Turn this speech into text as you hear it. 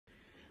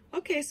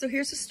Okay, so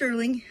here's a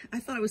sterling. I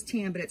thought it was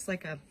tan, but it's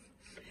like a,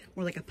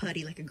 more like a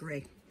putty, like a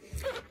gray.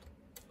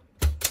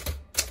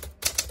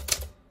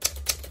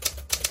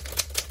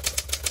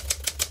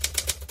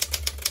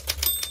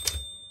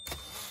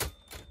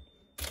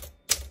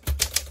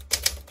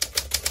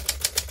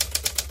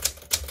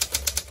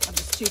 I'm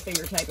just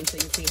two-finger typing so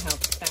you can see how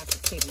fast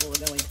it's capable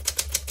of going.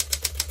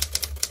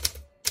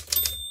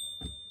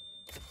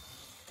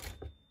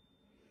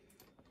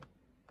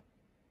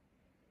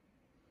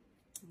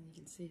 You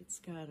can see it's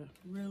got a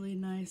really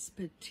nice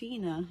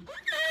patina.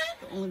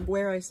 The only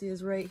wear I see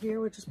is right here,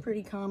 which is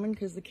pretty common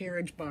because the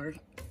carriage bar,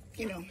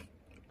 you know,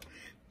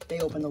 they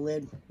open the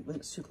lid when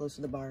it's too close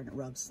to the bar and it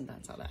rubs, and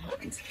that's how that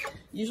happens.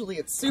 Usually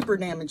it's super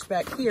damaged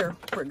back here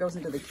where it goes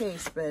into the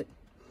case, but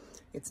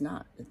it's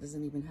not. It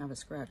doesn't even have a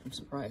scratch. I'm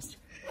surprised.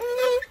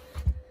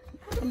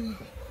 And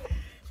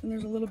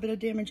there's a little bit of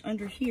damage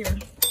under here,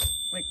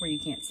 like where you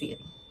can't see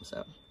it.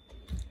 So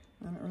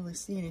I don't really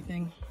see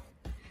anything.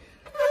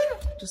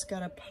 Just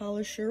gotta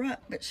polish her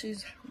up, but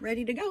she's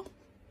ready to go.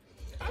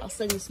 I'll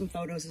send you some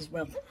photos as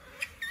well.